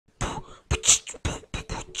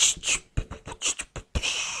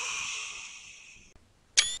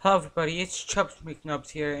Hello everybody, it's Chubbs McNubs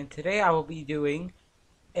here, and today I will be doing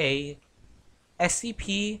a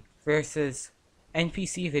SCP versus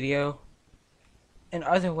NPC video. In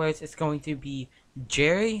other words, it's going to be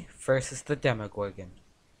Jerry versus the Demogorgon.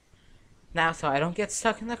 Now, so I don't get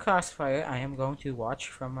stuck in the crossfire, I am going to watch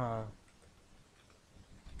from a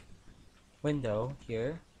window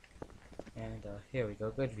here. And here we go,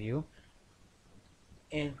 good view.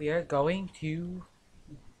 And we are going to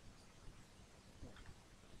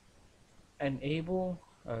enable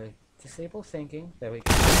or disable thinking. There we go.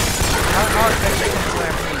 I feel like wait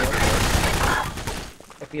a minute.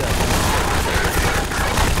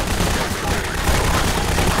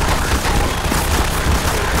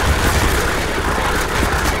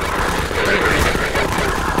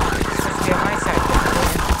 It's supposed to be on my side.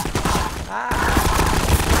 Ah!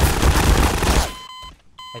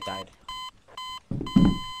 I died.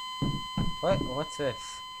 What? What's this?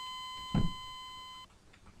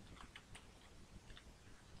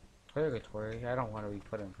 Purgatory? I don't want to be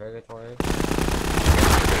put in purgatory.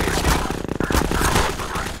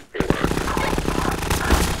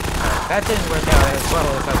 That didn't work out as well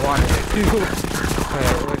as I wanted it to.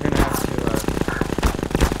 Alright, we're gonna have to,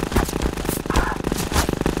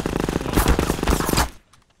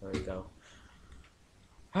 there we go.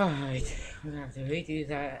 Alright, we're gonna have to redo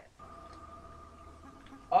that.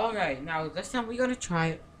 Alright, now this time we're gonna try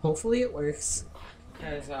it. Hopefully it works.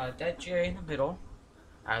 There's dead Jerry in the middle.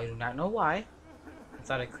 I do not know why. I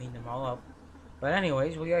thought I cleaned them all up. But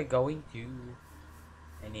anyways, we are going to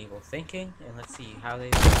enable thinking, and let's see how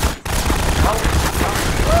they... Oh!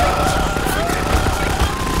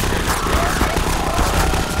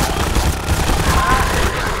 I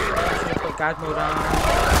should have put God mode on.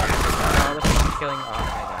 Oh, looks like I'm killing... Oh,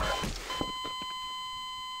 my God.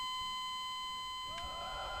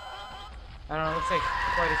 I don't know, it looks like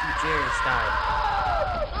quite a few Jerrys died.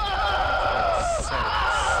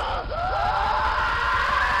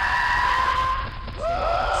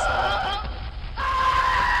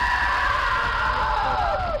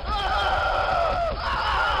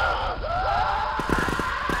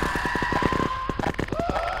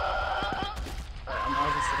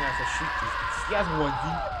 The other one,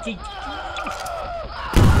 Jerry's.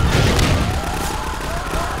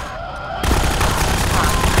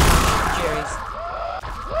 Yes.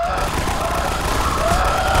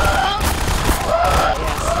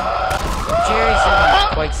 Jerry's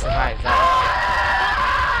didn't quite survive that.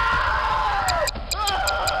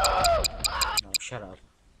 No, shut up.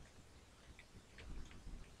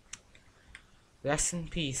 Rest in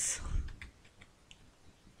peace.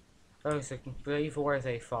 That was a brave war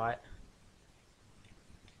they fought.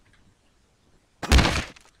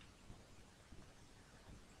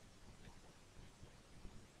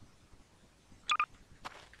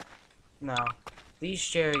 Now, these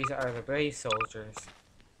Jerrys are the brave soldiers,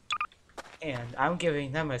 and I'm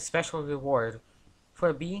giving them a special reward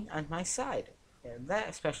for being on my side. And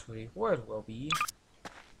that special reward will be...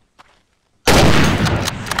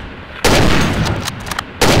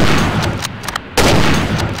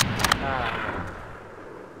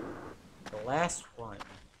 the last one.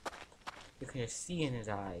 You can just see in his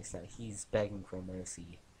eyes that he's begging for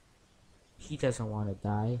mercy. He doesn't want to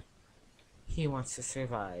die. He wants to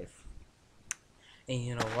survive. And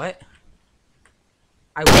you know what?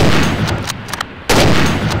 I will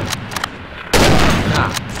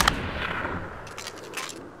not.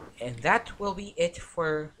 And that will be it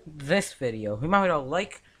for this video. Remember to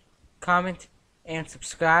like, comment, and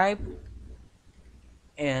subscribe.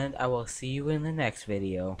 And I will see you in the next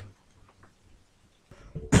video.